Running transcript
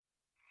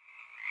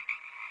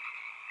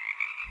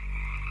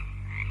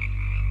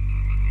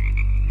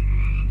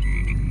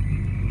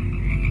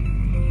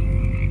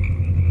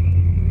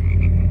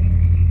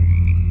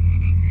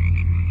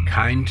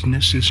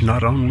kindness is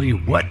not only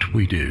what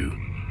we do,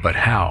 but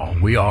how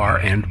we are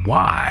and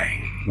why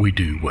we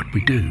do what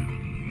we do.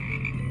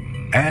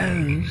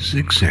 As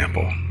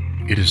example,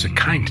 it is a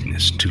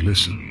kindness to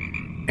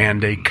listen,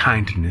 and a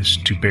kindness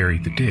to bury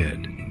the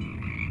dead.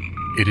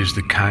 It is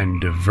the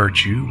kind of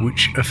virtue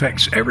which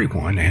affects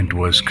everyone and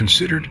was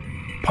considered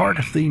part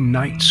of the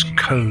knight's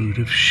code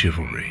of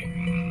chivalry.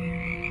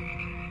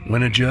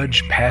 When a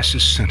judge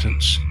passes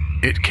sentence,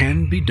 it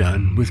can be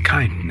done with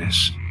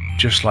kindness,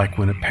 just like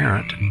when a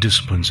parent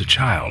disciplines a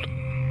child.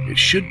 It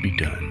should be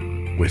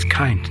done with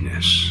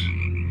kindness.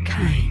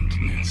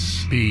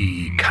 Kindness.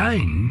 Be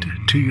kind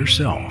to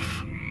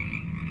yourself.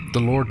 The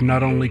Lord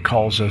not only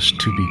calls us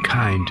to be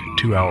kind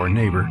to our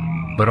neighbor,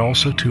 but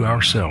also to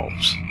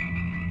ourselves.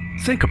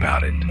 Think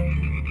about it.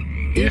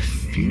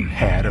 If you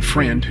had a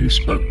friend who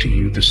spoke to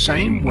you the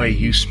same way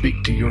you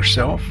speak to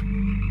yourself,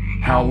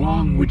 how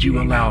long would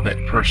you allow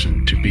that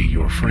person to be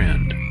your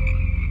friend?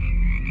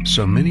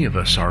 So many of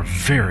us are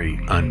very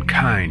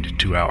unkind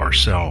to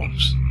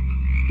ourselves.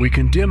 We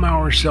condemn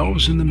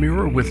ourselves in the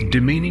mirror with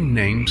demeaning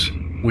names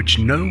which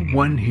no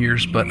one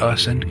hears but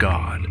us and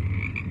God.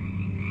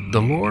 The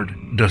Lord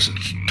doesn't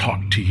talk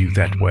to you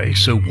that way,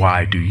 so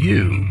why do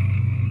you?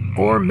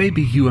 Or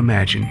maybe you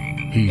imagine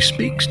He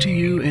speaks to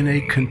you in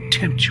a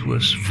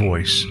contemptuous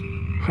voice,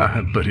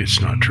 but it's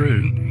not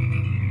true.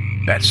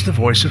 That's the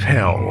voice of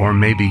hell, or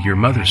maybe your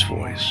mother's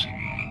voice,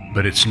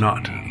 but it's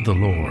not the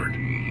Lord.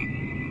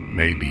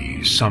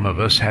 Maybe some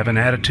of us have an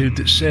attitude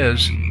that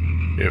says,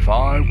 if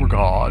I were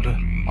God,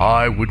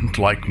 I wouldn't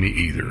like me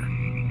either.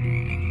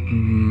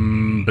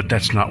 But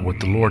that's not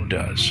what the Lord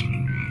does.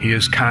 He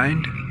is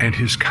kind, and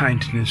His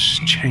kindness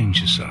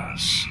changes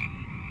us.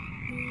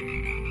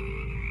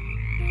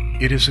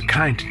 It is a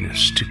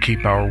kindness to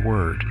keep our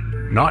word.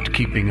 Not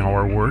keeping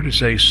our word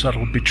is a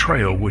subtle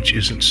betrayal which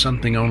isn't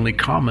something only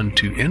common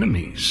to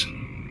enemies.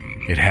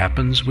 It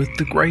happens with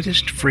the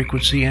greatest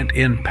frequency and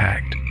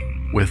impact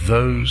with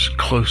those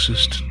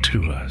closest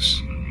to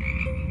us.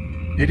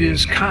 It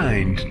is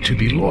kind to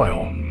be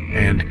loyal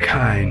and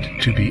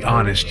kind to be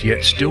honest,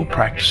 yet still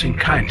practicing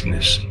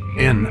kindness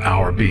in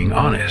our being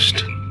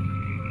honest.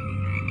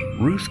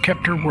 Ruth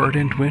kept her word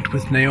and went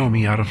with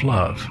Naomi out of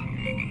love.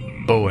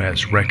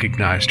 Boaz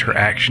recognized her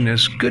action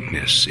as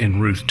goodness in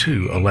Ruth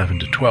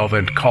 2:11-12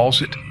 and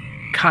calls it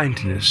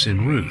kindness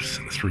in Ruth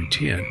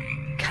 3:10.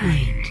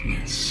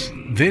 Kindness.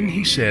 Then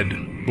he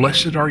said,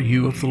 Blessed are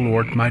you of the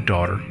Lord, my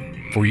daughter,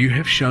 for you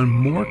have shown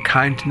more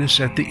kindness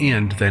at the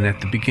end than at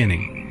the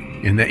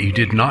beginning, in that you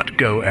did not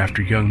go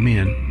after young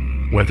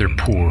men, whether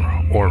poor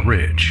or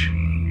rich.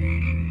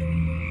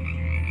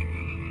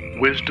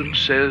 Wisdom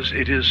says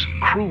it is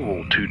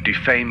cruel to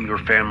defame your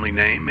family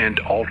name, and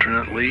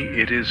alternately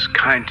it is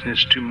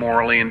kindness to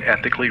morally and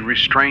ethically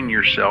restrain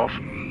yourself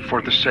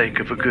for the sake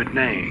of a good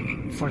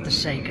name. For the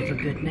sake of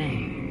a good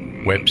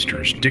name.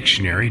 Webster's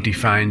dictionary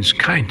defines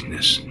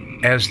kindness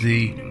as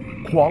the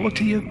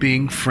quality of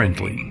being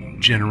friendly,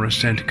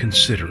 generous, and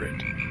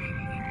considerate.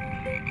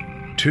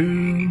 To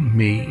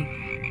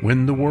me,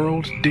 when the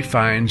world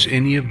defines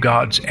any of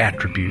God's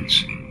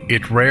attributes,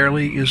 it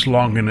rarely is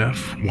long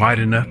enough, wide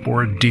enough,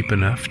 or deep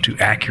enough to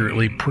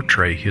accurately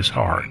portray His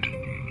heart.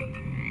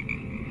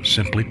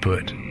 Simply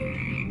put,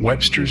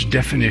 Webster's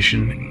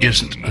definition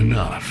isn't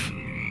enough.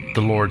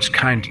 The Lord's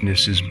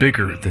kindness is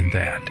bigger than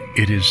that.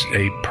 It is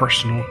a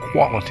personal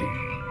quality,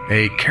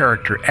 a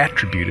character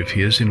attribute of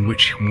His in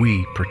which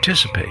we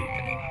participate.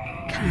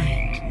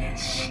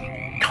 Kindness.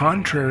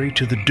 Contrary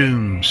to the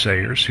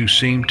doomsayers who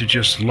seem to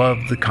just love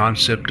the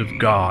concept of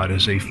God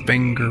as a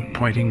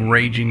finger-pointing,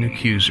 raging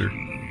accuser,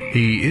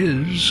 He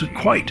is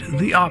quite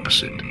the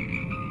opposite.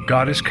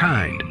 God is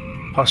kind,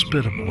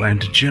 hospitable,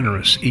 and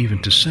generous even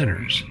to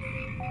sinners.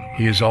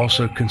 He is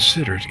also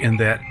considerate in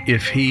that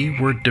if He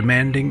were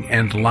demanding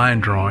and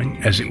line-drawing,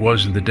 as it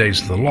was in the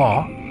days of the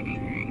law,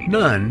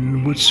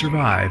 none would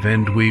survive,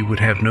 and we would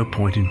have no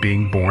point in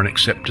being born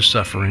except to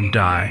suffer and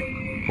die,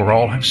 for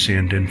all have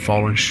sinned and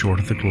fallen short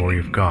of the glory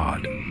of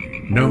God.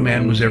 No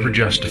man was ever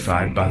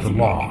justified by the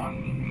law.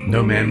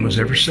 No man was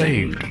ever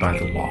saved by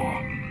the law.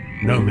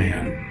 No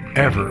man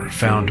ever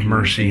found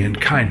mercy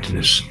and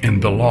kindness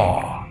in the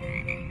law.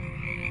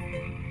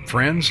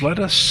 Friends, let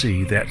us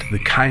see that the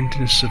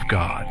kindness of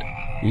God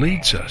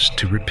leads us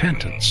to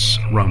repentance,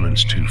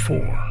 Romans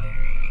 2:4.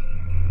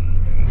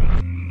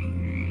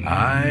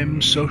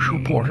 I'm Social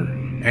Porter,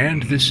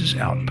 and this is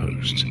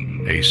Outpost,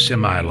 a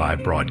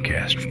semi-live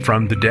broadcast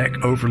from the deck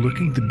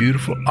overlooking the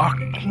beautiful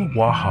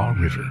Ocklawaha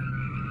River,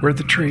 where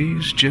the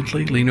trees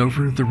gently lean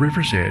over the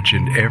river's edge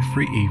and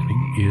every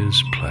evening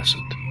is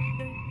pleasant.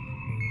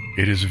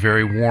 It is a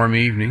very warm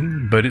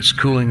evening, but it's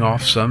cooling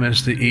off some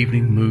as the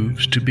evening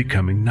moves to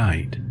becoming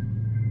night.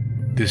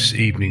 This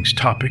evening's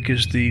topic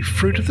is the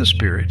fruit of the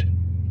Spirit,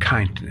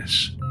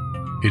 kindness.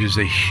 It is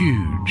a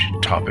huge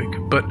topic,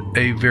 but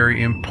a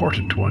very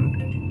important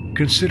one,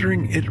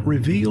 considering it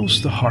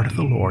reveals the heart of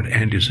the Lord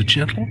and is a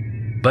gentle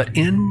but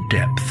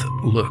in-depth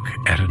look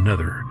at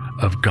another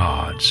of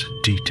God's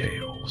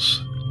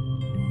details.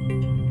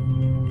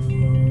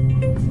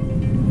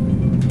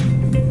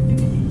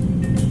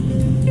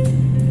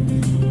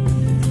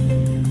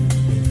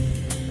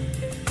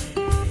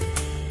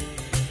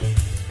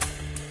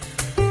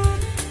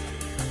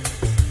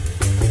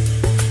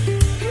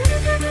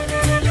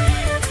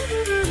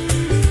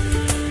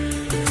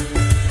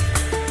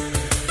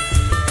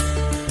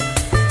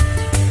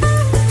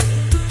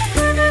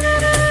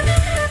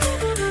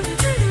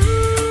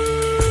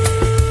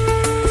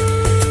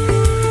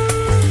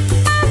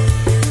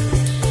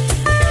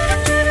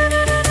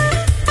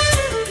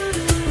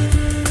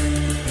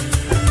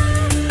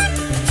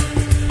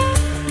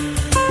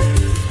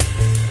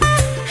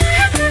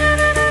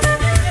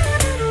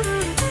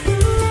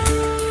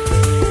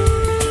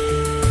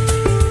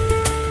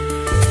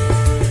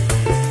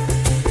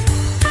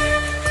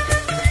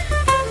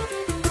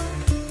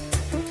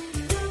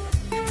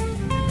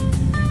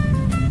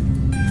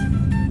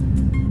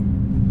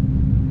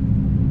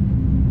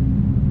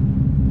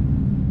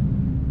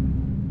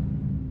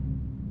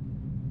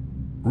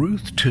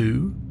 Ruth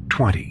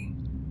 2:20.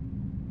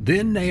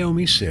 Then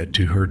Naomi said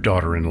to her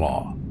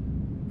daughter-in-law,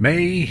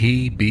 "May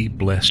he be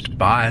blessed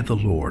by the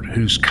Lord,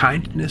 whose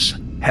kindness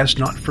has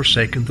not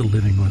forsaken the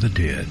living or the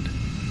dead."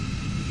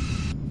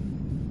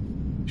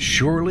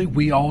 Surely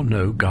we all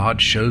know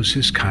God shows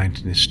his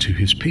kindness to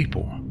his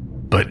people,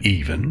 but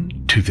even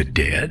to the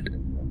dead?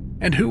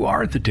 And who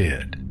are the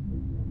dead?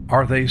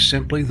 Are they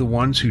simply the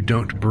ones who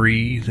don't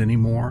breathe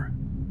anymore?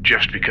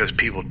 Just because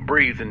people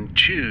breathe and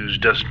choose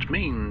doesn't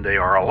mean they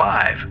are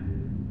alive.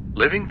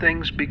 Living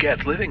things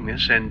beget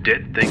livingness, and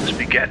dead things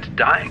beget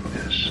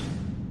dyingness.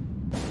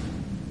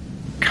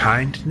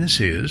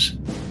 Kindness is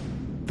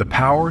the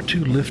power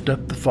to lift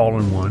up the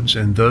fallen ones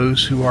and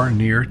those who are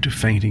near to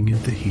fainting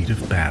in the heat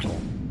of battle.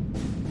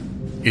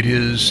 It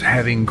is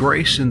having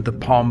grace in the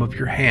palm of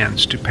your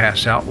hands to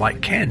pass out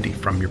like candy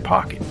from your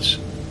pockets.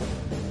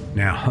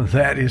 Now,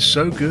 that is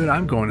so good,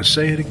 I'm going to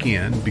say it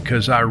again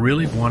because I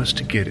really want us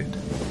to get it.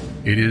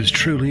 It is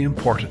truly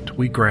important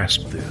we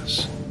grasp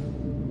this.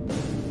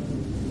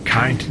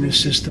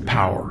 Kindness is the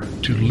power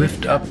to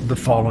lift up the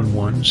fallen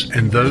ones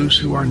and those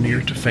who are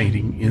near to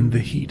fainting in the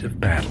heat of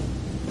battle.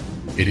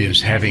 It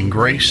is having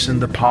grace in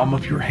the palm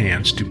of your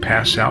hands to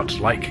pass out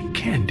like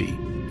candy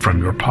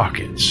from your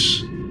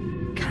pockets.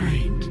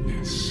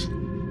 Kindness.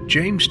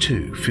 James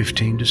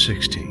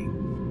 2:15-16.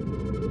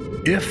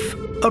 If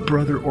a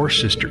brother or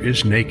sister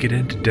is naked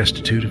and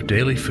destitute of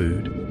daily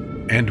food,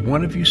 and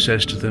one of you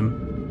says to them,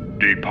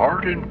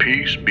 "Depart in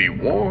peace, be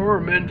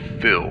warm and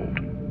filled,"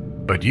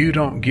 but you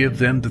don't give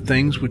them the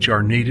things which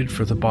are needed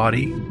for the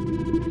body,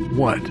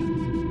 what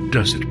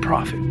does it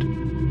profit?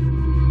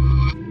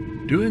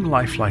 Doing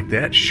life like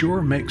that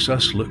sure makes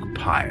us look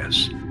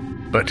pious,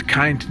 but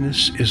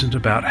kindness isn't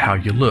about how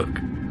you look,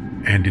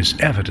 and is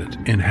evident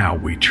in how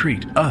we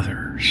treat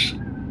others.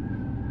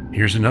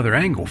 Here's another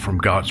angle from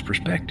God's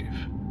perspective.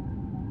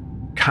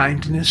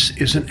 Kindness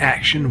is an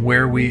action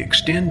where we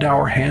extend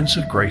our hands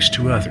of grace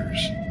to others.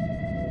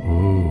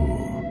 Ooh,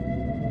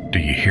 do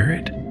you hear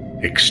it?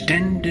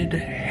 Extended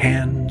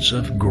hands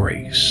of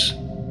grace.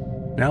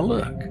 Now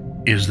look,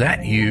 is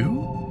that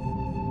you?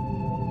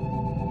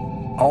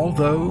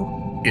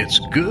 Although it's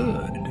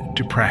good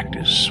to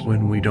practice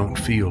when we don't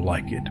feel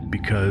like it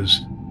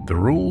because the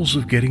rules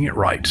of getting it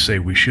right say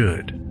we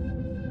should,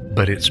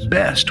 but it's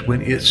best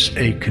when it's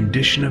a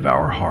condition of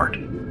our heart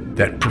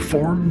that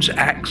performs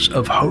acts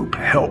of hope,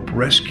 help,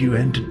 rescue,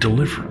 and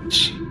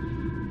deliverance.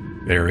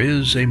 There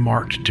is a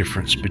marked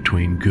difference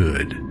between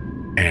good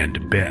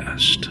and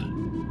best.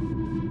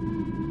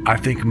 I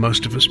think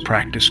most of us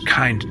practice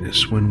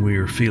kindness when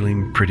we're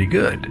feeling pretty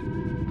good.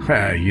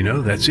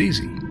 That's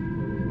easy.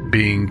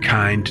 Being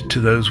kind to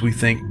those we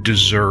think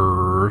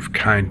deserve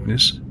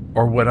kindness,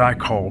 or what I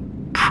call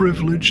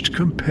privileged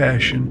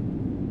compassion.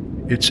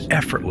 It's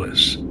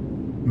effortless,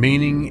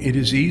 meaning it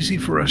is easy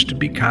for us to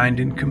be kind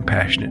and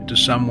compassionate to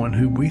someone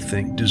who we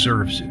think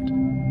deserves it.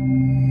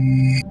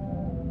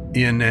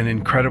 In an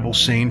incredible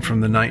scene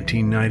from the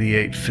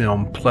 1998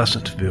 film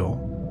Pleasantville,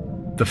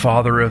 the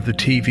father of the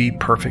TV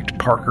perfect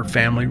Parker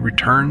family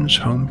returns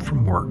home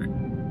from work,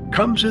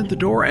 comes in the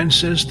door and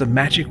says the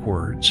magic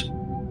words,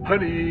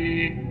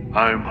 "Honey,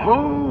 I'm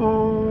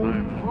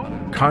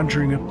home,"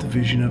 conjuring up the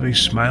vision of a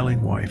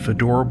smiling wife,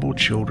 adorable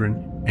children,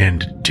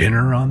 and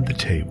dinner on the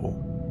table.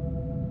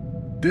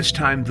 This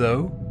time,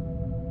 though,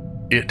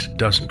 it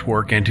doesn't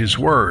work, and his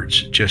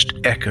words just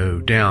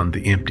echo down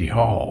the empty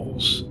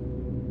halls.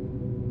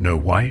 No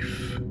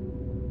wife,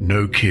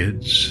 no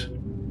kids,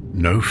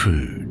 no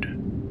food.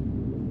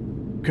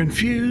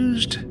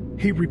 Confused,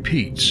 he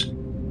repeats,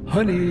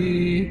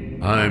 "Honey,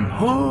 I'm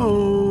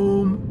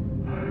home,"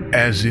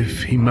 as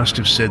if he must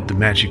have said the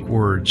magic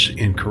words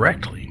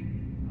incorrectly.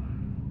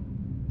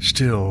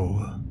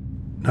 Still,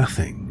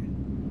 nothing.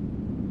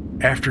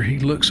 After he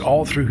looks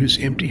all through his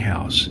empty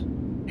house,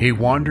 he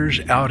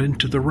wanders out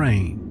into the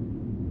rain.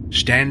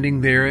 Standing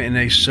there in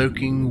a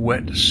soaking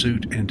wet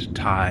suit and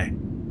tie,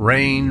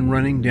 rain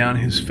running down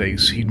his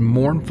face, he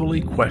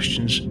mournfully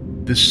questions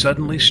this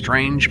suddenly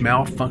strange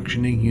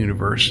malfunctioning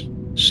universe,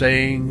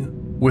 saying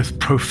with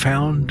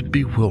profound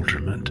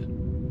bewilderment,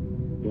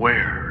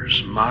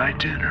 "Where's my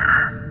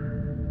dinner?"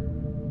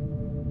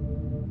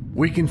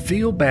 We can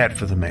feel bad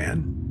for the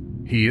man.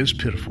 He is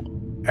pitiful.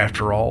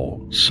 After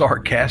all,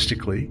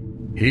 sarcastically,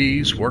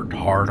 he's worked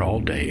hard all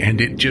day, and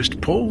it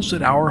just pulls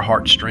at our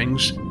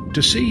heartstrings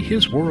to see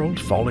his world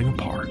falling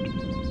apart.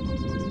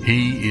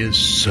 He is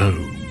so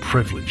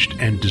privileged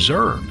and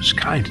deserves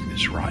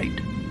kindness, right?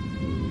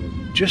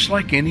 Just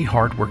like any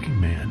hard-working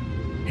man,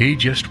 he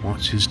just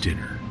wants his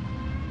dinner.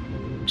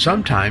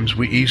 Sometimes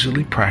we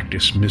easily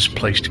practice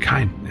misplaced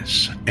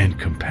kindness and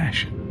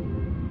compassion.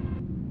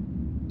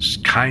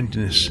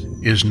 Kindness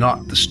is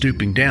not the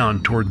stooping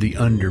down toward the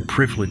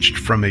underprivileged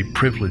from a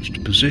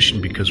privileged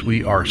position because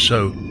we are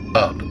so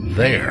up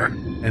there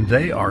and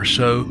they are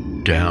so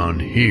down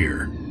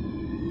here,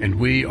 and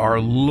we are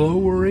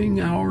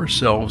lowering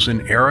ourselves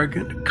in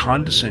arrogant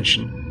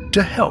condescension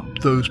to help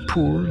those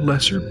poor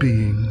lesser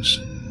beings.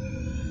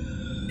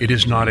 It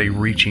is not a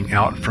reaching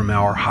out from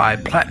our high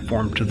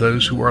platform to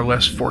those who are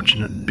less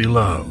fortunate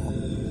below.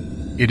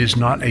 It is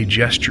not a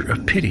gesture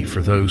of pity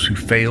for those who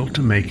fail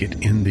to make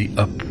it in the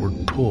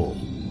upward pull.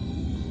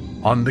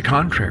 On the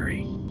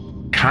contrary,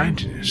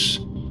 kindness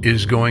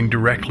is going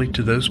directly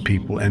to those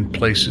people and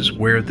places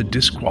where the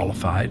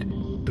disqualified,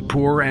 the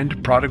poor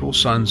and prodigal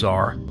sons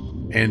are,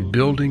 and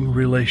building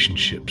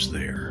relationships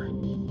there.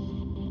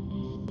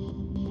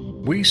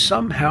 We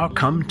somehow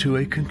come to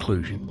a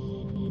conclusion,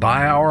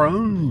 by our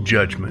own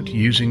judgment,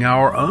 using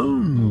our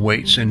own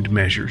weights and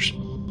measures,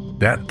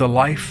 that the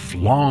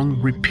lifelong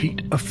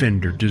repeat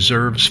offender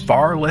deserves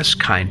far less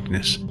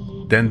kindness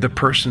than the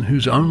person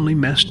who's only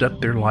messed up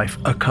their life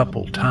a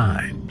couple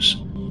times.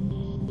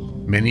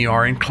 Many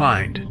are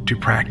inclined to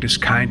practice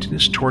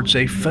kindness towards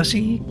a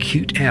fuzzy,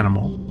 cute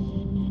animal,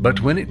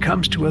 but when it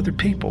comes to other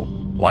people,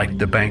 like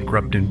the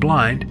bankrupt and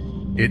blind,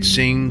 it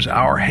seems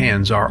our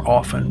hands are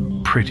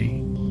often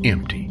pretty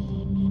empty.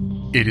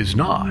 It is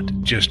not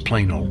just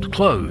plain old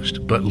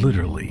closed, but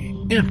literally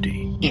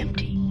empty.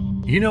 Empty.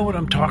 You know what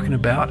I'm talking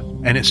about?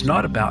 And it's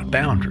not about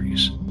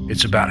boundaries.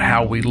 It's about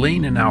how we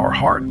lean in our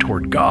heart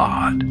toward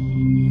God.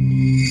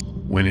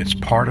 When it's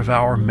part of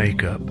our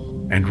makeup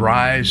and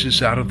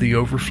rises out of the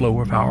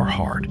overflow of our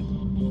heart,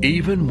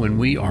 even when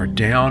we are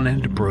down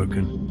and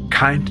broken,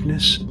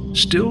 kindness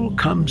still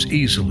comes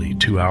easily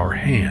to our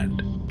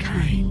hand.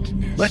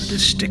 Kindness. Let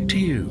this stick to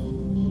you.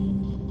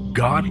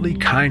 Godly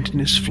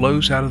kindness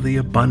flows out of the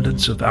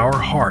abundance of our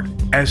heart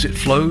as it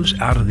flows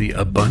out of the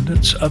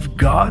abundance of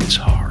God's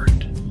heart.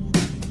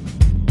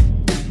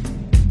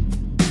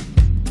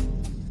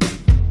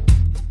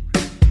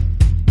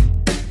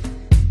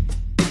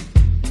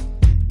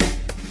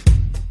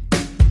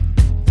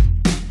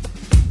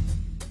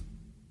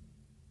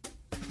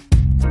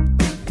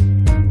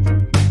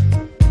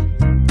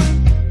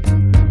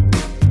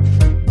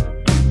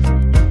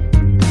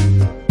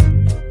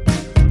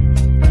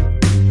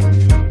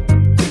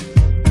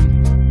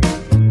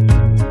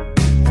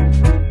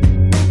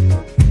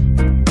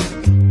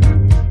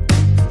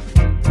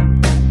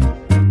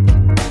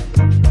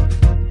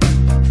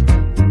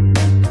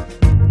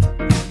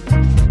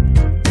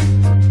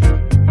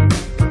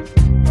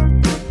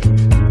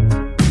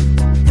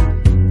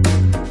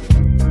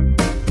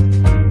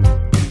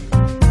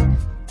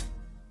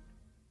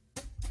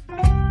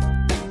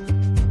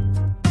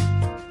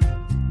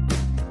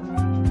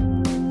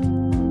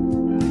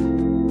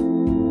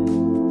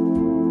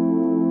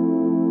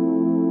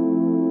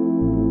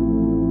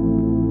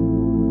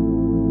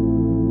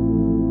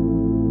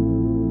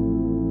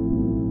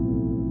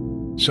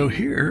 So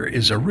here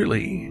is a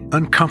really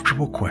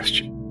uncomfortable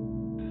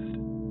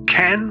question.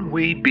 Can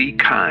we be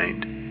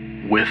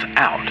kind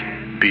without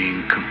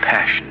being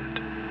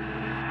compassionate?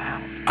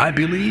 I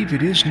believe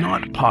it is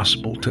not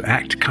possible to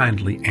act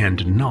kindly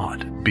and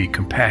not be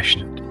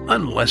compassionate,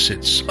 unless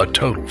it's a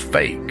total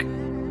fake.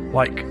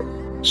 Like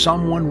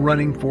someone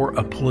running for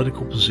a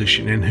political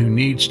position and who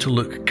needs to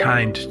look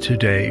kind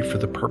today for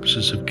the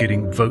purposes of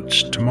getting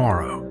votes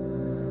tomorrow.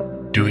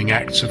 Doing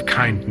acts of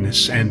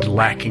kindness and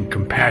lacking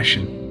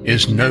compassion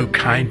is no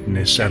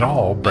kindness at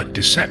all, but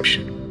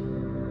deception.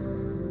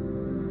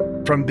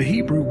 From the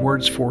Hebrew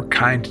words for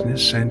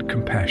kindness and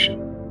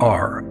compassion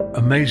are,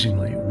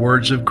 amazingly,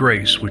 words of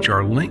grace which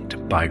are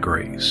linked by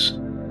grace.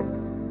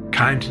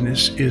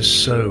 Kindness is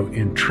so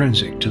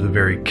intrinsic to the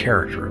very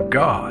character of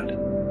God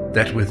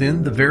that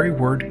within the very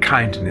word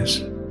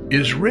kindness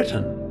is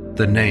written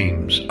the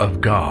names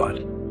of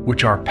God,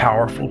 which are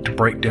powerful to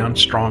break down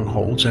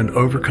strongholds and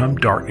overcome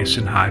darkness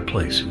in high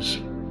places.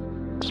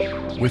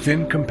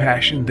 Within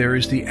compassion, there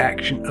is the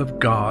action of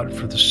God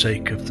for the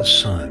sake of the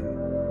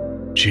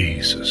Son,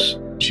 Jesus.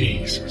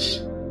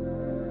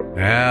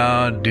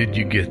 Now, did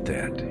you get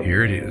that?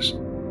 Here it is.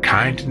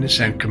 Kindness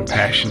and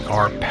compassion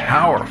are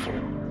powerful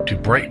to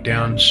break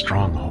down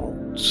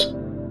strongholds.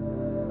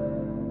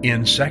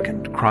 In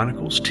 2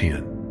 Chronicles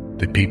 10,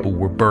 the people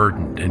were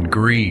burdened and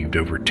grieved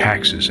over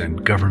taxes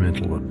and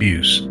governmental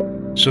abuse,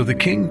 so the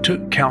king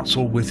took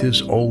counsel with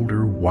his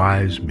older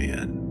wise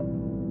men.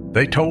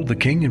 They told the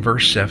king in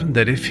verse 7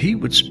 that if he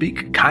would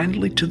speak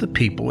kindly to the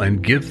people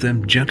and give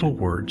them gentle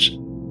words,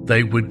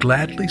 they would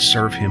gladly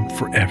serve him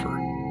forever.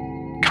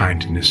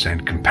 Kindness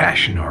and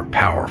compassion are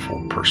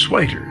powerful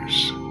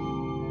persuaders.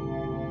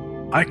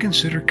 I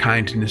consider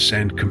kindness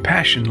and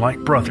compassion like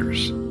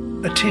brothers,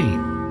 a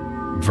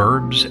team,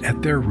 verbs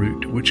at their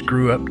root which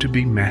grew up to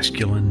be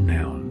masculine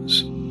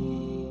nouns.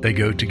 They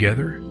go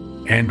together,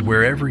 and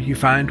wherever you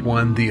find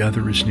one, the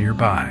other is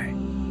nearby.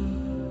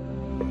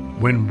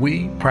 When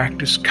we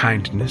practice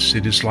kindness,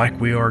 it is like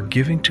we are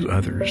giving to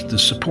others the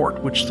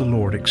support which the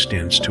Lord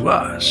extends to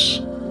us.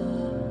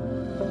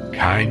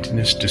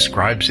 Kindness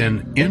describes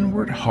an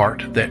inward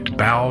heart that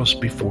bows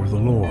before the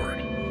Lord.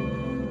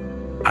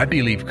 I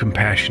believe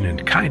compassion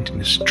and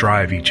kindness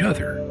drive each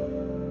other.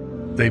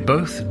 They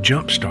both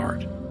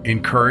jumpstart,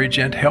 encourage,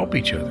 and help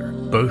each other,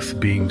 both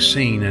being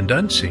seen and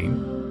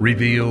unseen,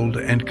 revealed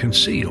and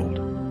concealed.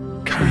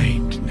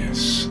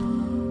 Kindness.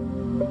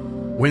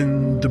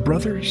 When the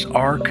brothers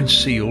are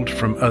concealed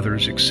from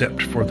others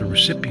except for the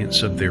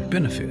recipients of their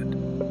benefit,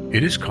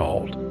 it is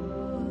called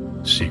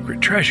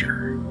secret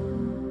treasure.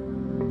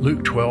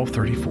 Luke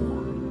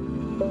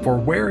 12:34. For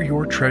where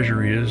your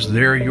treasure is,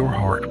 there your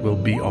heart will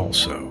be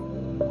also.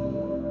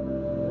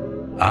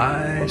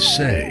 I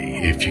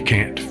say, if you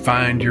can't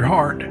find your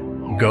heart,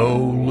 go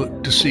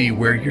look to see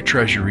where your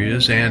treasure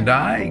is, and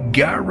I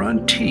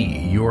guarantee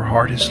your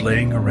heart is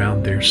laying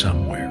around there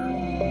somewhere.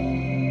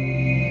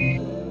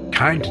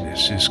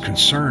 Kindness is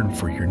concern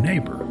for your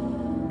neighbor.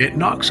 It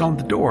knocks on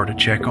the door to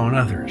check on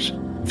others,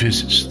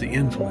 visits the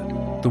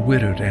invalid, the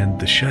widowed, and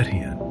the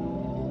shut-in.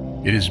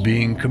 It is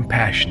being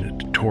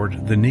compassionate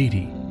toward the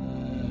needy.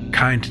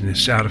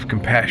 Kindness out of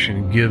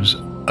compassion gives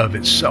of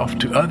itself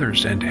to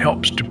others and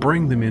helps to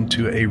bring them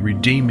into a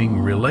redeeming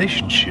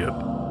relationship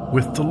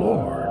with the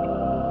Lord.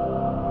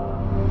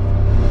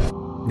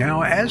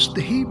 Now, as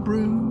the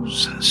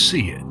Hebrews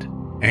see it,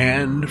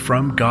 and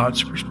from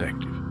God's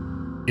perspective,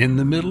 in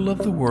the middle of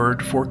the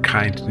word for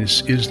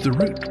kindness is the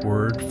root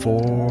word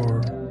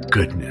for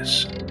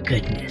goodness.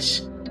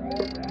 Goodness.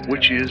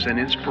 Which is an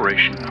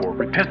inspiration for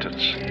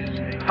repentance.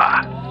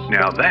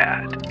 Now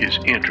that is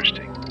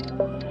interesting.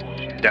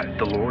 That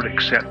the Lord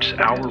accepts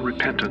our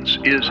repentance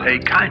is a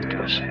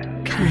kindness.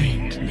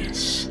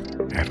 Kindness.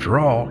 After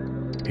all,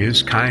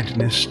 His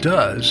kindness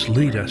does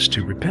lead us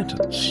to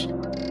repentance.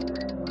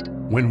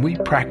 When we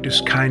practice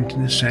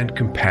kindness and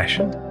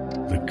compassion,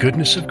 the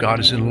goodness of God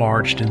is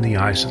enlarged in the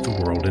eyes of the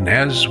world, and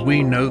as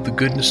we know, the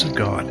goodness of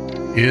God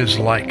is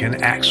like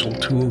an axle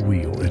to a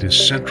wheel. It is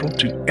central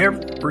to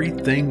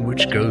everything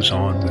which goes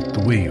on with the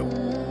wheel.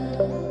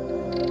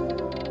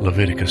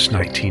 Leviticus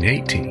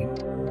 19:18.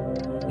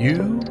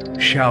 You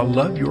shall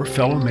love your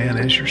fellow man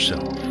as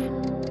yourself.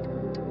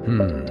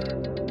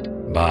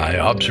 By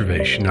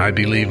observation, I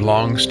believe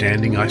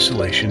long-standing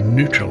isolation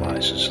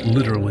neutralizes,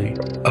 literally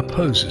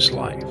opposes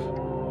life.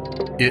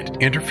 It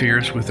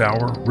interferes with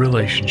our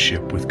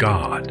relationship with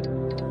God.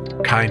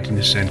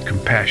 Kindness and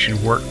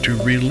compassion work to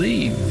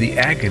relieve the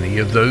agony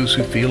of those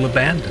who feel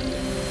abandoned,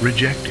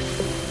 rejected,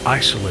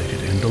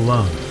 isolated, and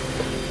alone.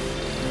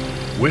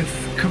 With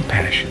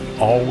compassion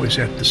always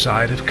at the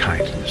side of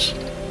kindness,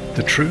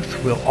 the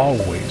truth will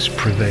always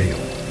prevail.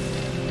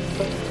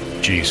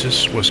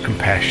 Jesus was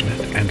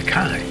compassionate and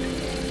kind.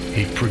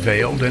 He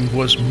prevailed and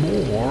was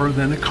more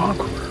than a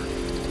conqueror.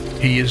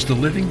 He is the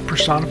living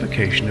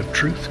personification of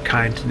truth,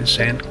 kindness,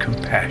 and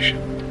compassion.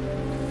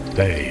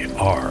 They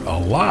are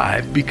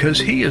alive because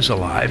He is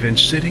alive and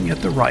sitting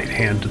at the right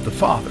hand of the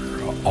Father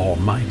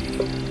Almighty.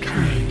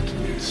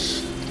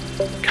 Kindness.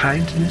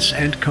 Kindness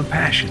and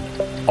compassion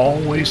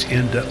always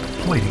end up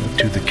pointing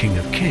to the King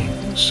of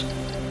Kings.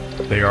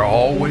 They are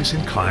always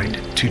inclined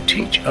to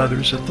teach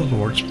others of the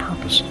Lord's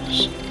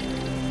purposes.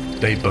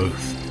 They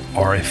both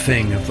are a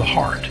thing of the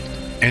heart,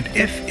 and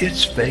if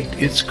it's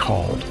faked, it's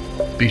called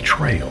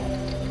betrayal.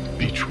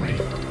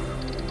 Betrayal.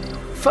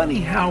 Funny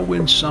how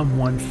when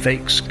someone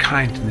fakes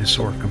kindness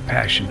or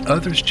compassion,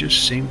 others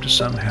just seem to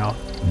somehow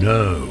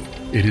know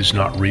it is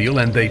not real,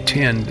 and they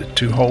tend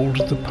to hold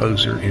the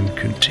poser in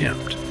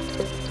contempt.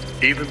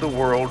 Even the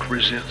world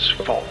resents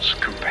false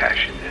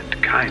compassion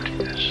and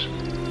kindness.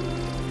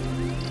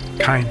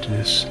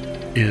 Kindness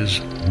is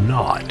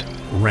not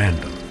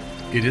random.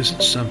 It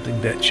isn't something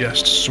that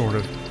just sort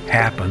of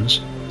happens,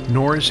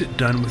 nor is it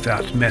done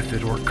without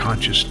method or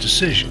conscious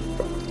decision.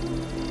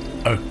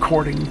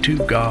 According to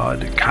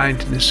God,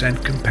 kindness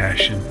and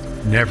compassion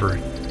never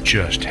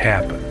just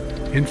happen.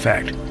 In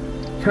fact,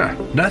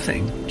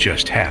 nothing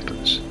just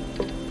happens.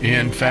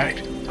 In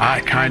fact, I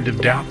kind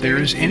of doubt there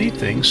is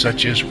anything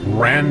such as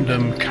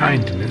random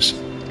kindness,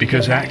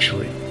 because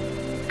actually,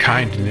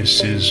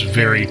 kindness is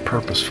very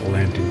purposeful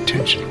and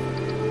intentional.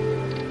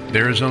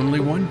 There is only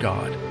one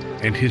God,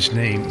 and His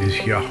name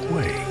is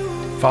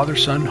Yahweh, Father,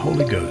 Son,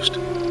 Holy Ghost,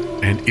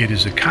 and it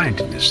is a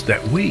kindness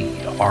that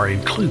we are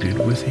included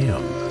with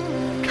Him.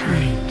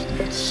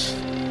 Kindness.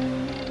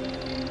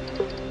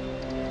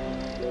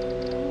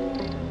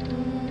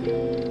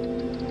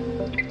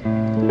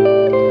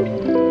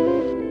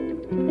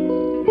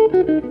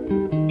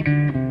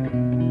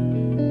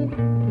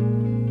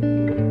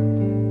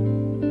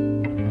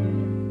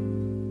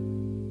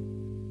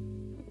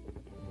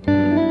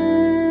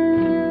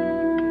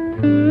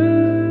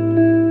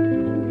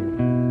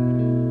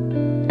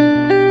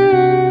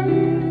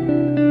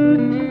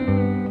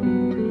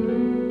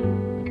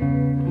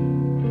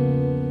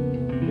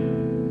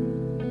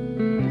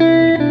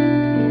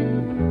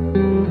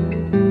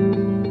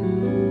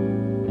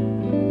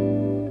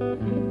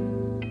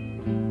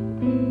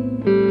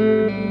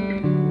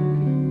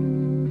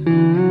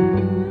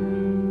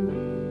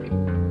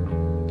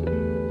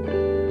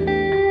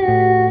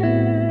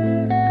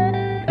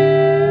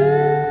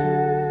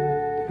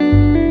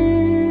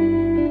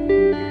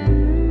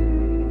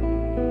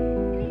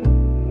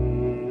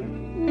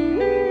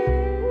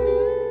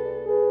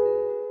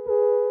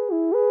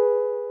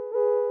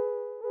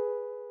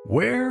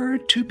 Where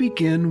to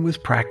begin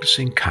with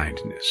practicing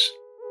kindness?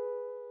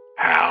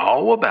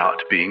 How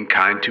about being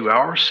kind to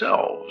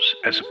ourselves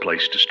as a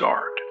place to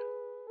start?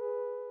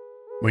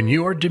 When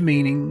you are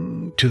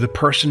demeaning to the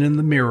person in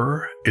the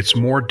mirror, it's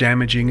more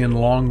damaging and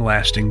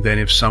long-lasting than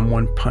if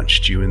someone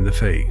punched you in the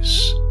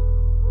face.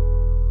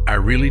 I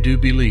really do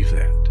believe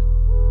that.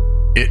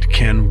 It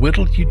can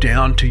whittle you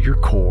down to your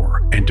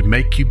core and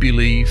make you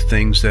believe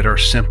things that are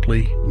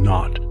simply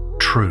not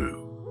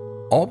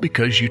true, all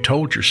because you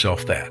told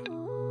yourself that,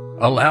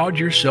 allowed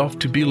yourself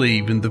to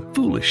believe in the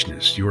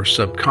foolishness your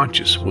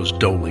subconscious was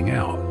doling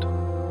out.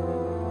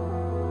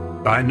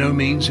 By no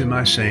means am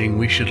I saying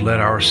we should let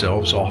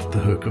ourselves off the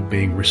hook of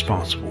being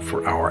responsible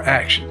for our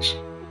actions.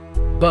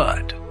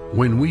 But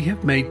when we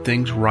have made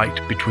things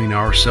right between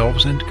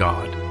ourselves and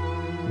God,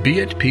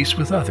 be at peace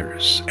with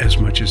others as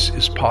much as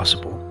is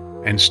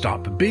possible, and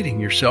stop beating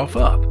yourself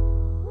up.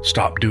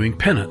 Stop doing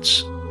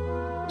penance.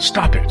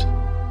 Stop it.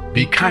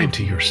 Be kind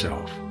to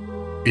yourself.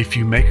 If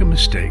you make a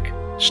mistake,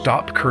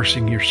 stop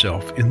cursing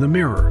yourself in the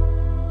mirror.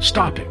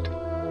 Stop it.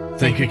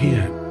 Think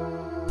again.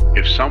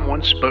 If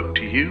someone spoke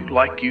to you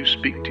like you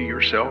speak to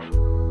yourself,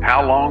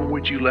 how long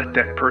would you let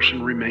that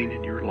person remain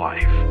in your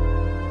life?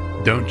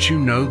 Don't you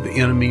know the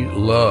enemy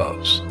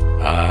loves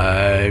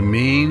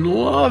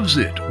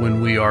it when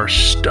we are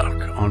stuck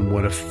on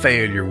what a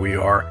failure we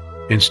are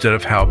instead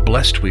of how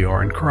blessed we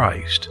are in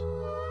Christ?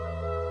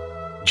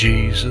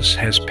 Jesus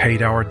has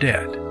paid our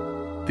debt.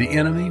 The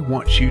enemy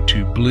wants you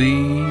to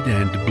bleed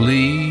and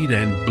bleed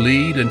and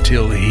bleed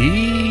until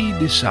he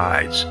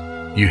decides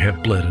you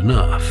have bled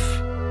enough.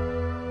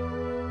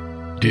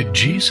 Did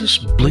Jesus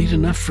bleed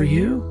enough for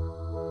you?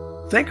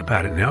 Think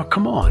about it now.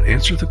 Come on,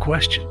 answer the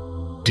question.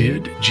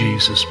 Did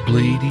Jesus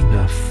bleed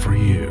enough for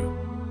you?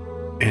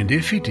 And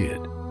if he did,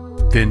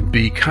 then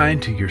be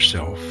kind to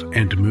yourself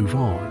and move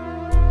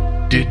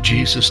on. Did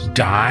Jesus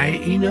die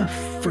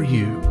enough for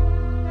you?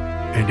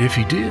 And if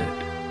he did,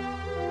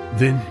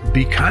 then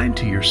be kind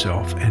to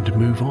yourself and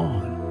move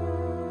on.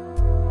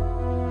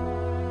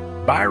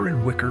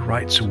 Byron Wicker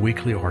writes a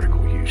weekly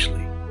article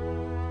usually.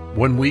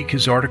 One week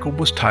his article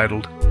was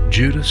titled,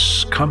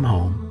 "Judas, Come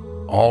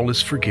Home, All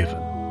is Forgiven."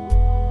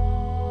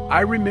 I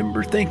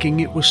remember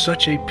thinking it was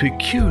such a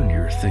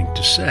peculiar thing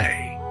to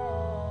say.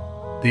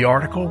 The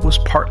article was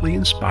partly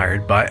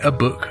inspired by a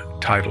book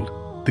titled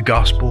The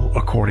Gospel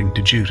According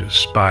to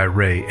Judas by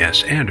Ray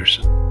S.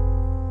 Anderson.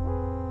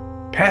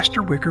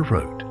 Pastor Wicker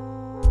wrote,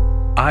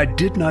 "I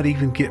did not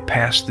even get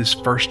past this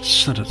first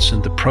sentence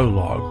in the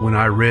prologue when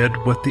I read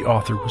what the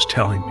author was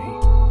telling me.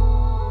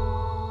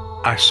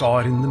 I saw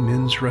it in the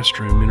men's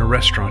restroom in a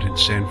restaurant in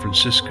San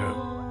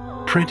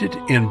Francisco, printed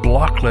in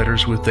block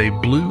letters with a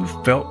blue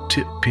felt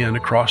tip pen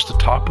across the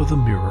top of the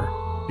mirror.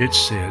 It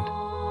said,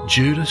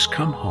 'Judas,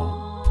 come home.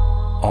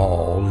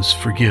 All is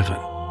forgiven.'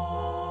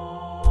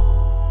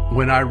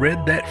 When I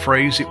read that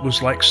phrase, it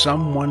was like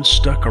someone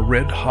stuck a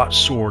red-hot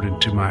sword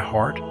into my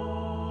heart.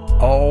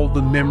 All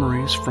the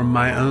memories from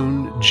my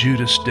own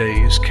Judas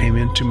days came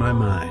into my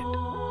mind.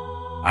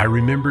 I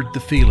remembered the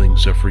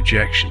feelings of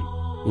rejection,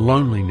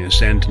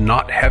 loneliness, and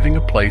not having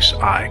a place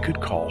I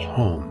could call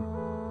home.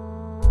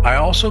 I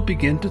also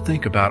began to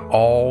think about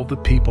all the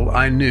people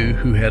I knew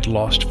who had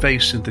lost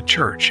face in the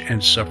church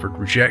and suffered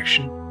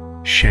rejection,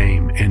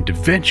 shame, and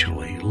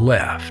eventually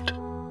left.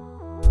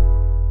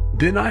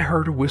 Then I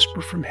heard a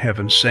whisper from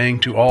heaven saying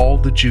to all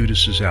the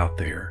Judases out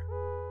there,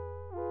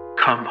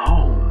 'Come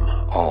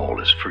home, all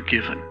is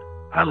forgiven.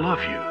 I love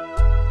you.'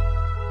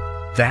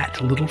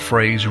 That little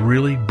phrase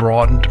really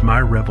broadened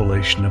my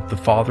revelation of the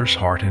Father's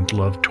heart and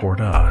love toward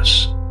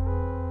us.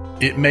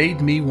 It made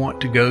me want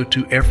to go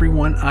to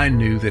everyone I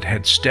knew that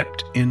had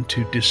stepped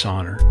into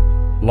dishonor,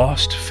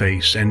 lost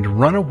face, and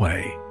run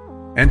away,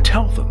 and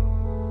tell them,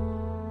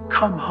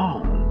 'Come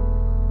home,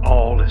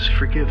 all is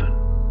forgiven.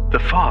 The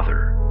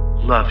Father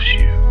loves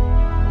you.'"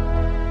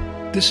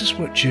 This is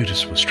what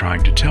Judas was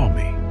trying to tell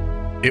me.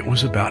 It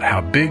was about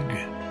how big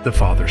the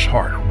Father's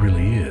heart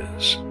really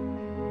is.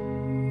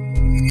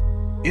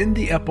 In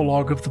the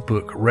epilogue of the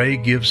book, Ray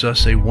gives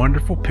us a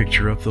wonderful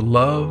picture of the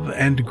love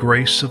and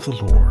grace of the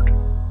Lord.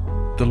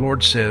 The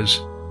Lord says,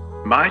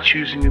 "My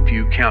choosing of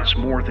you counts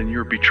more than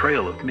your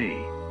betrayal of me."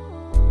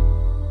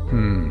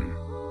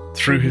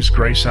 Through His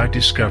grace I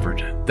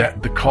discovered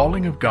that the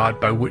calling of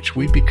God by which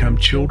we become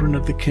children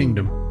of the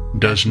kingdom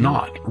does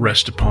not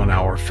rest upon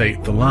our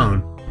faith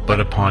alone, but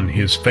upon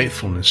His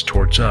faithfulness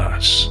towards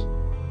us.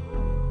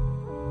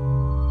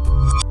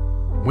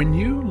 When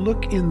you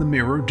look in the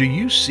mirror, do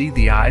you see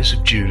the eyes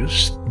of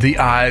Judas, the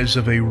eyes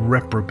of a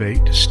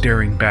reprobate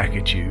staring back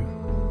at you?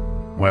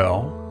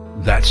 Well,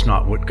 that's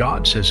not what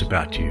God says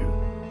about you.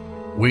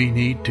 We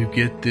need to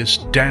get this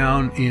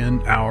down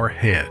in our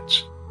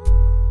heads.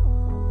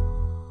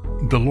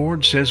 The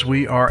Lord says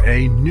we are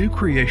a new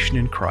creation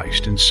in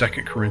Christ in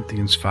 2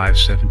 Corinthians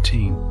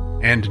 5:17,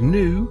 and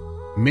new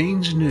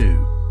means new,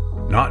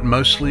 not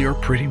mostly or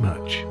pretty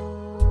much.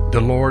 The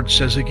Lord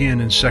says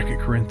again in 2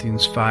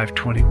 Corinthians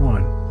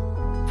 5:21,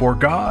 "For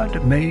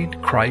God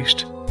made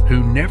Christ,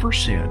 who never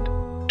sinned,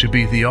 to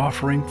be the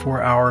offering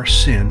for our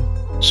sin,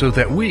 so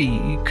that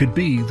we could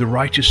be the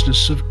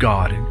righteousness of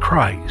God in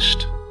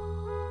Christ."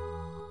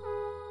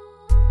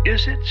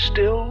 Is it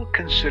still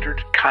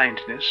considered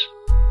kindness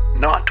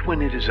not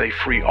when it is a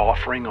free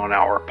offering on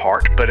our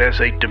part, but as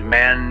a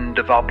demand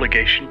of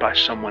obligation by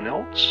someone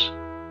else?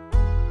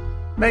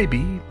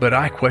 Maybe, but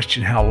I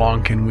question how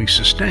long can we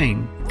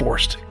sustain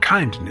forced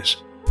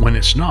kindness when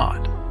it's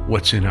not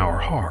what's in our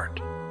heart.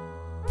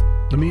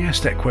 Let me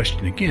ask that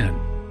question again.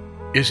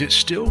 Is it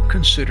still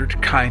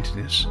considered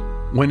kindness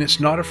when it's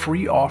not a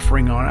free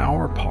offering on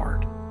our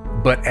part,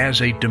 but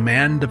as a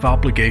demand of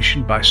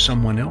obligation by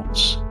someone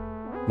else?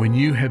 When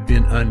you have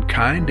been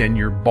unkind and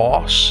your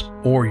boss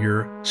or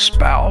your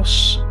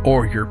spouse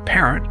or your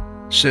parent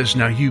says,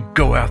 now you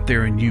go out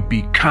there and you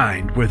be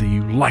kind whether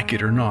you like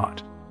it or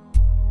not.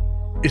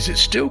 Is it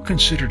still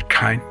considered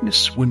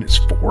kindness when it's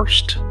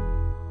forced?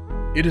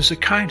 It is a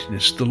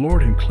kindness the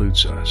Lord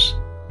includes us.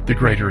 The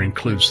greater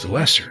includes the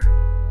lesser.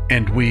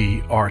 And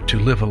we are to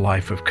live a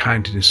life of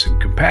kindness and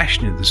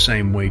compassion in the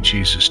same way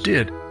Jesus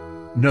did.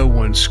 No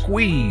one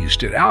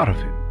squeezed it out of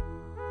him.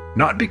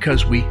 Not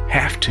because we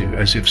have to,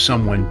 as if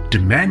someone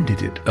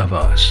demanded it of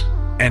us,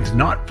 and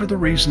not for the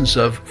reasons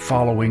of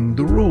following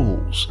the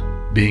rules,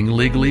 being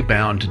legally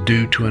bound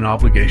due to an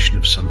obligation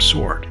of some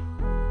sort,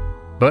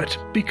 but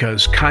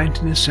because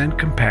kindness and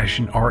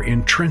compassion are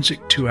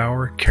intrinsic to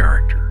our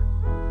character.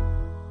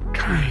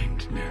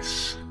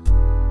 Kindness.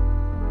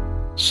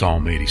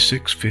 Psalm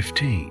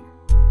 86:15.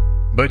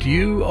 But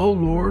you, O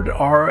Lord,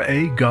 are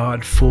a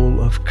God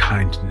full of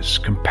kindness,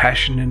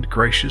 compassion and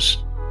gracious,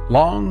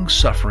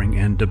 long-suffering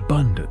and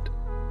abundant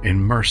in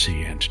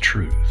mercy and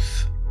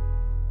truth.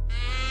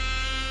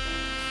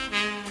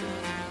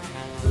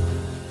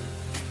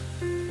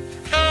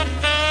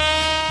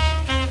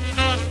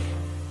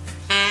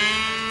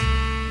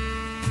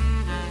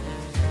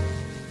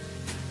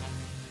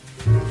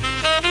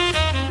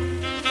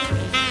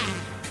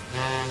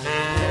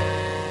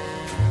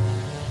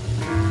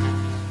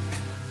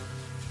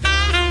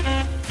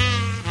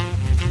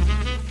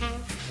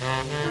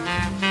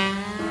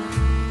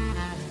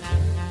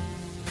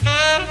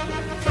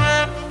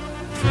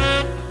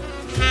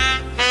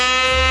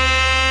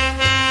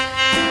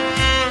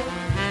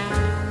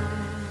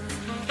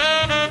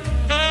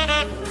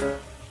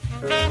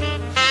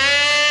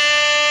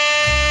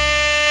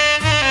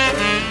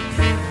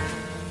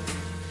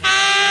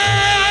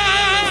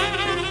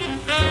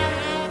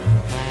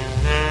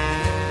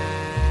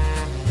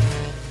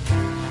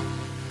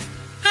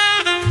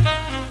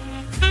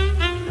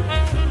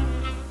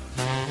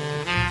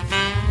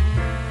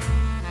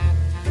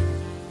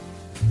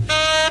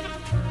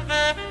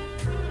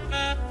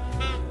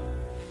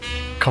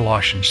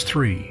 Colossians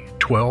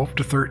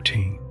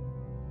 3:12-13.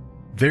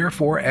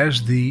 Therefore,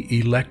 as the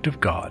elect of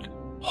God,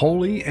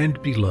 holy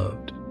and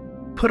beloved,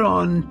 put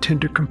on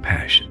tender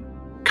compassion,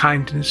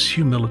 kindness,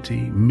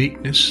 humility,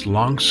 meekness,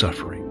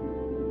 long-suffering,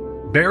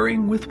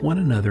 bearing with one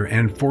another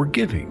and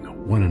forgiving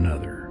one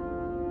another.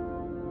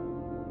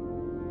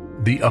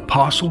 The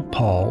Apostle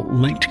Paul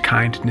linked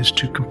kindness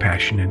to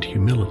compassion and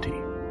humility.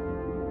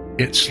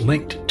 It's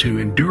linked to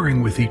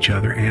enduring with each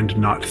other and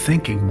not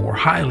thinking more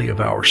highly of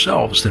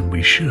ourselves than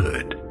we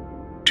should,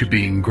 to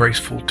being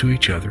graceful to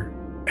each other,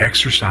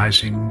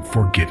 exercising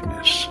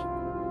forgiveness.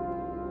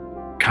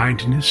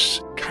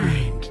 Kindness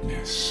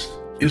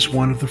is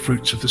one of the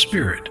fruits of the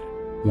Spirit,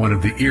 one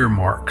of the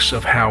earmarks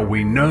of how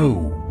we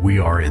know we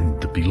are in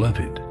the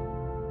Beloved.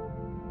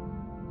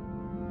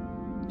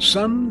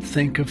 Some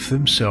think of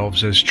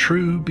themselves as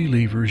true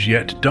believers,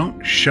 yet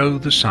don't show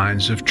the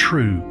signs of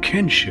true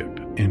kinship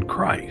in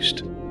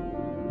Christ.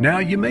 Now,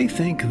 you may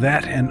think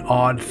that an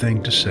odd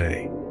thing to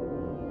say,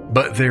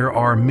 but there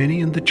are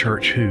many in the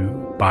church who,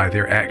 by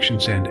their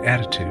actions and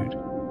attitude,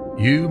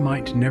 you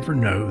might never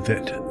know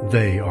that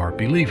they are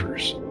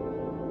believers.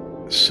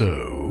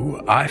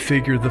 So, I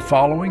figure the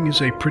following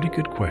is a pretty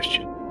good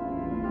question.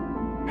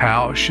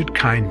 How should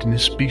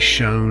kindness be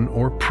shown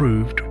or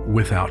proved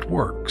without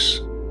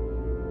works?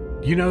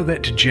 You know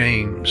that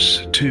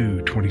James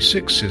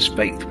 2:26 says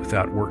faith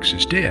without works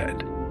is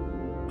dead.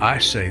 I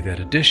say that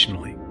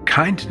additionally,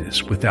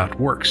 kindness without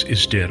works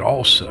is dead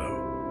also.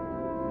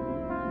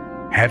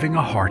 Having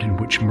a heart in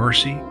which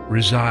mercy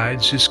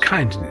resides is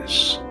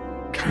kindness.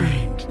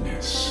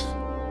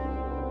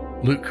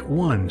 Luke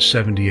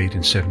 1:78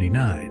 and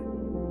 79.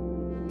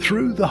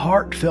 Through the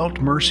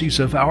heartfelt mercies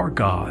of our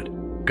God,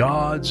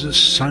 God's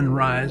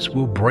sunrise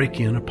will break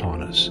in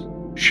upon us,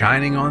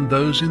 shining on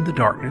those in the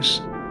darkness,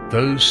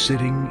 those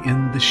sitting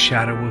in the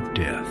shadow of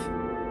death,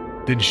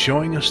 then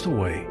showing us the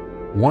way,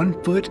 1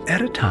 foot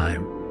at a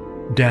time,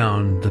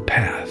 down the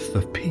path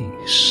of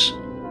peace.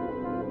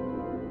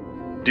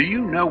 Do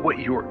you know what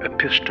your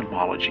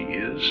epistemology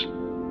is?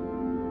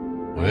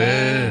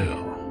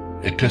 Well,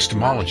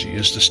 epistemology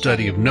is the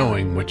study of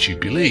knowing what you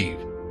believe,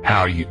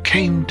 how you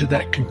came to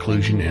that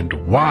conclusion, and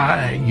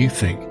why you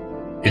think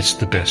it's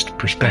the best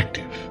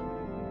perspective.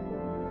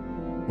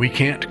 We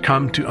can't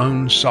come to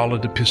own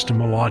solid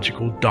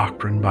epistemological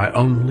doctrine by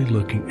only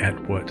looking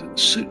at what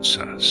suits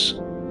us.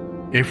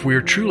 If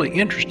we're truly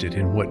interested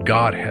in what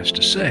God has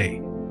to say,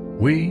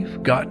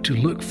 we've got to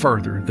look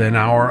further than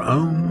our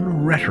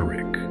own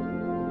rhetoric.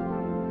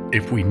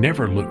 If we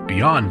never look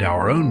beyond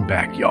our own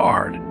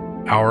backyard,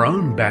 Our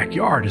own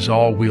backyard is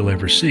all we'll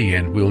ever see,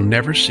 and we'll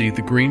never see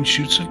the green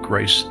shoots of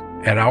grace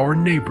at our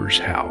neighbor's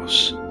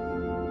house.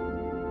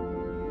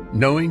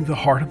 Knowing the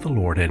heart of the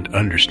Lord and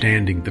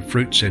understanding the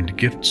fruits and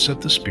gifts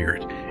of the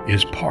Spirit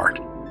is part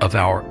of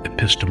our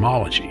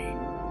epistemology.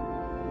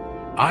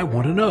 I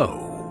want to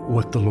know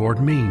what the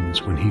Lord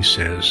means when He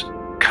says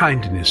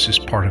kindness is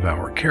part of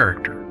our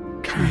character.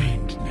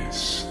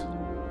 Kindness.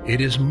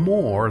 It is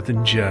more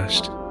than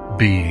just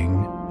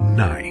being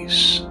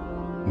nice.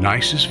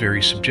 Nice is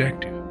very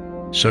subjective.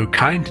 So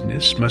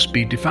kindness must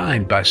be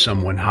defined by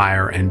someone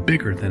higher and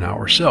bigger than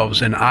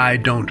ourselves, and I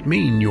don't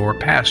mean your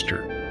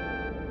pastor.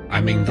 I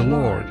mean the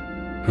Lord,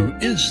 who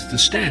is the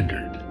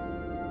standard.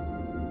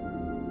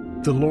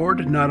 The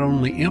Lord not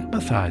only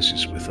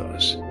empathizes with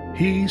us,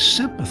 He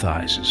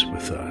sympathizes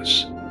with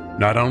us.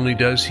 Not only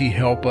does He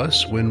help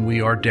us when we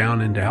are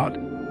down and out,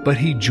 but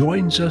He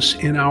joins us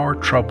in our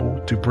trouble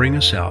to bring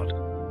us out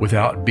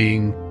without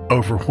being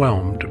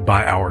overwhelmed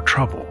by our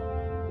trouble.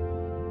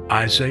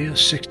 Isaiah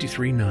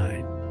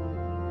 63:9.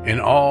 In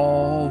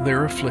all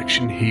their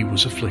affliction He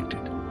was afflicted,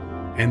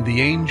 and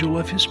the angel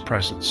of His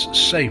presence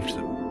saved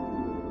them.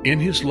 In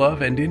His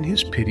love and in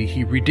His pity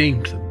He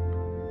redeemed them,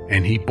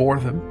 and He bore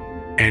them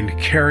and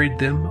carried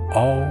them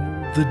all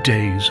the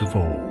days of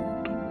old.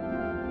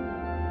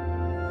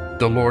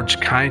 The Lord's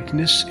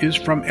kindness is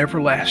from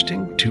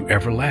everlasting to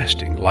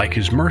everlasting, like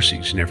His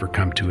mercies never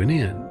come to an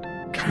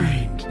end.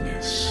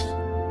 Kindness.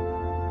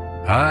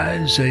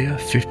 Isaiah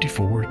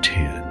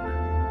 54:10.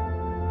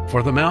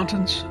 For the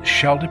mountains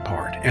shall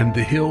depart, and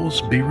the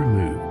hills be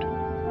removed,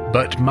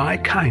 but my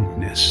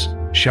kindness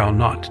shall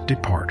not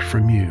depart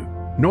from you,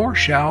 nor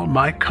shall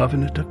my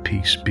covenant of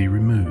peace be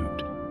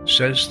removed,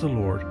 says the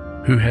Lord,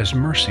 who has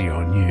mercy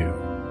on you.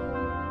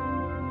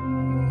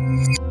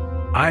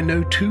 I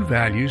know two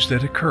values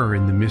that occur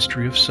in the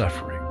mystery of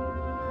suffering.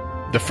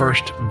 The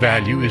first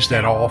value is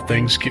that all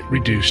things get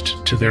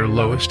reduced to their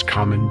lowest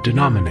common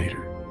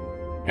denominator.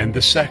 And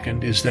the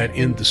second is that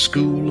in the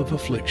school of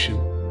affliction,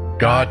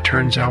 God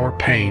turns our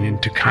pain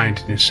into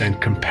kindness and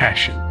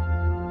compassion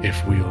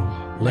if we'll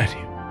let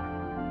Him.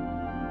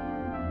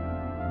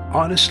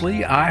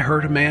 Honestly, I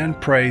heard a man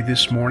pray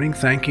this morning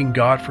thanking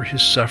God for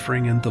his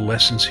suffering and the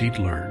lessons he'd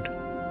learned,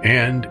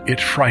 and it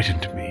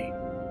frightened me.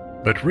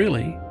 But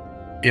really,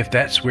 if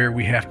that's where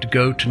we have to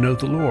go to know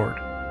the Lord,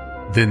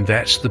 then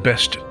that's the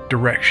best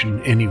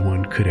direction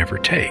anyone could ever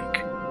take.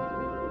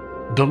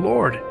 The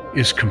Lord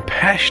is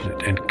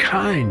compassionate and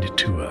kind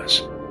to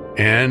us,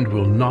 and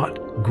will not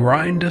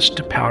grind us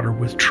to powder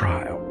with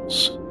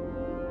trials.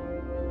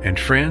 And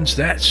friends,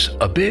 that's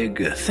a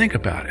big think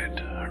about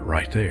it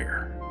right there.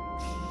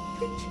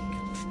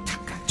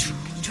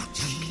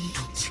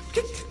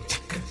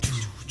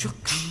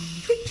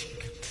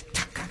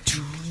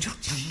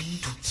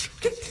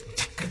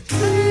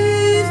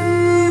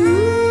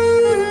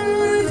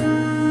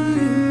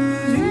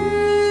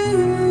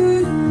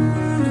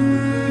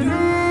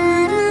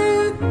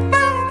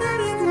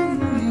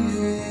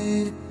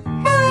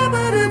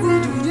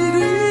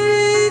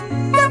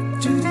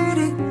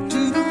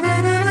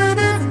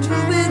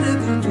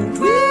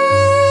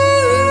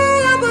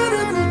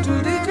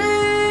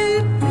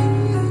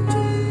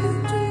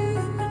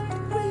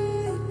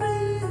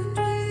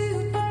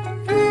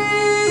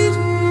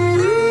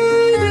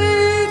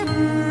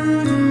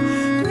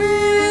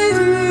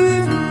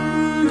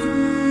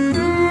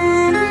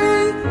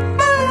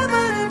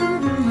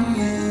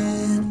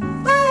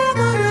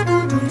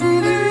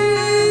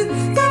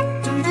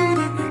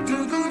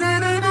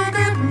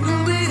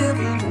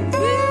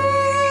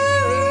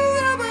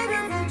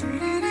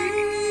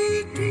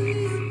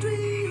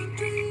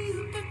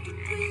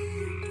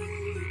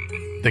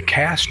 The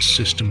caste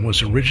system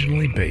was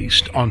originally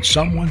based on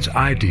someone's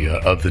idea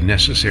of the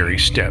necessary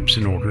steps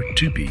in order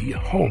to be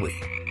holy.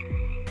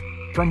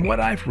 From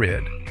what I've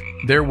read,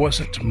 there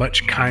wasn't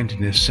much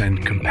kindness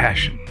and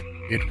compassion.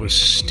 It was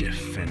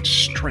stiff and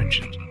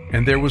stringent,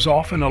 and there was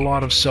often a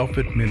lot of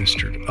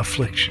self-administered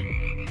affliction.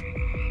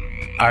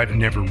 I've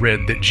never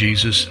read that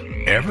Jesus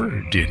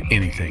ever did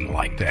anything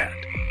like that.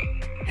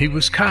 He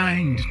was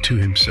kind to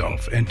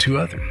himself and to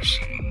others,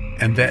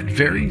 and that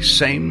very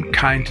same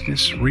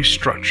kindness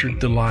restructured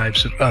the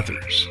lives of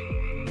others.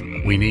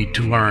 We need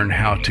to learn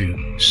how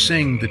to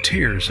sing the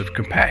tears of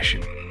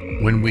compassion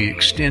when we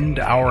extend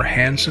our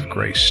hands of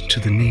grace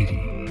to the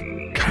needy.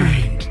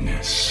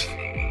 Kindness.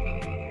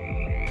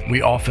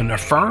 We often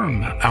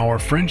affirm our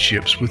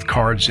friendships with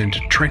cards and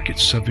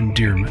trinkets of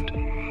endearment,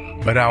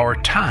 but our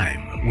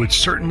time would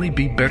certainly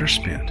be better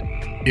spent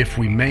if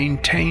we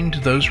maintained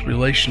those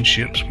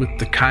relationships with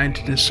the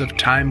kindness of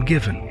time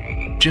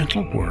given,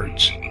 gentle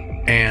words,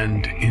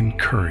 and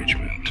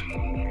encouragement.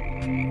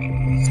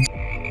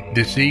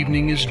 This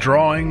evening is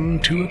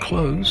drawing to a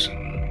close.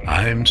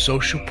 I'm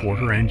Social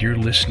Porter, and you're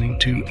listening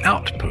to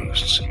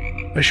Outposts,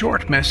 a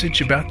short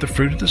message about the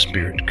fruit of the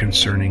Spirit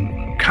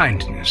concerning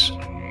kindness,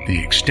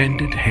 the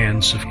extended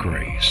hands of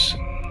grace.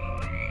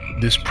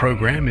 This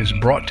program is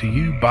brought to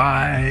you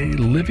by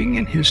Living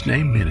in His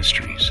Name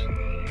Ministries,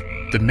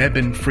 the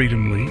Mebane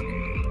Freedom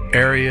League,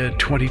 Area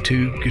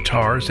 22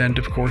 guitars, and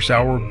of course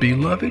our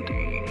beloved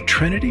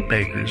Trinity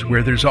Bakers,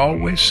 where there's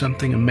always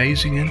something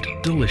amazing and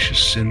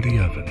delicious in the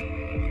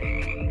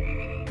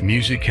oven.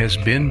 Music has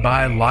been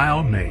by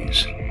Lyle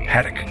Mays,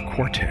 Haddock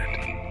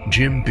Quartet,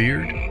 Jim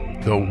Beard,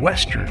 the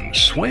Western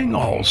Swing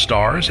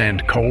All-Stars,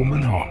 and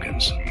Coleman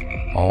Hawkins.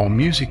 All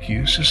music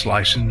use is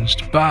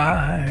licensed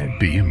by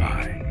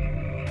BMI.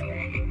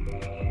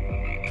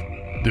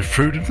 The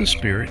fruit of the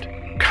Spirit,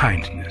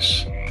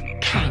 kindness.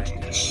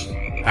 Kindness.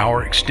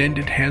 Our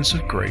extended hands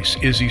of grace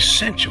is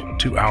essential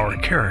to our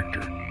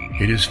character.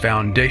 It is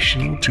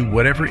foundational to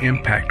whatever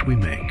impact we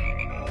make.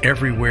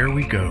 Everywhere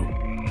we go,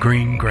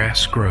 green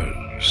grass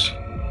grows.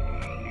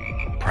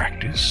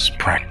 Practice,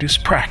 practice,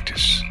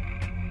 practice.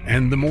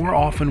 And the more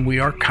often we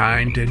are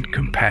kind and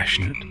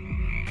compassionate,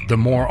 the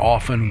more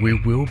often we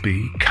will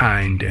be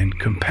kind and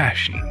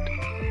compassionate.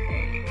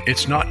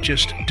 It's not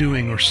just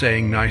doing or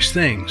saying nice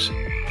things.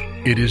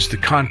 It is the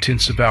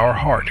contents of our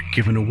heart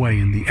given away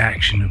in the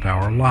action of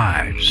our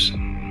lives.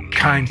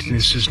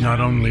 Kindness is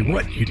not only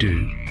what you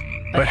do,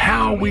 but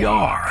how we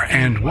are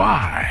and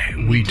why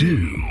we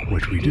do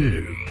what we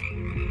do.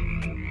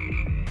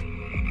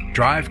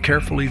 Drive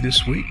carefully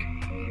this week.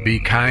 Be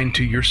kind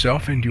to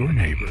yourself and your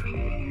neighbor.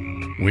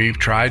 We've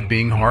tried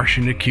being harsh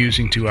and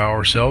accusing to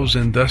ourselves,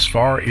 and thus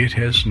far it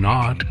has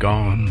not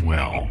gone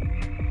well.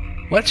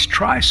 Let's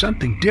try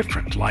something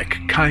different, like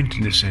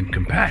kindness and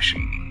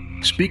compassion.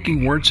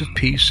 Speaking words of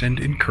peace and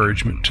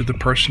encouragement to the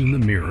person in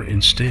the mirror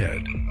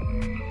instead.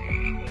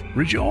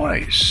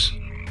 Rejoice!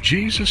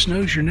 Jesus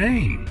knows your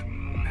name,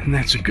 and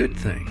that's a good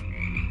thing.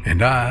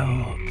 And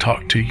I'll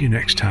talk to you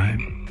next time.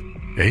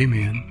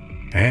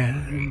 Amen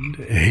and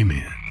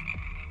amen.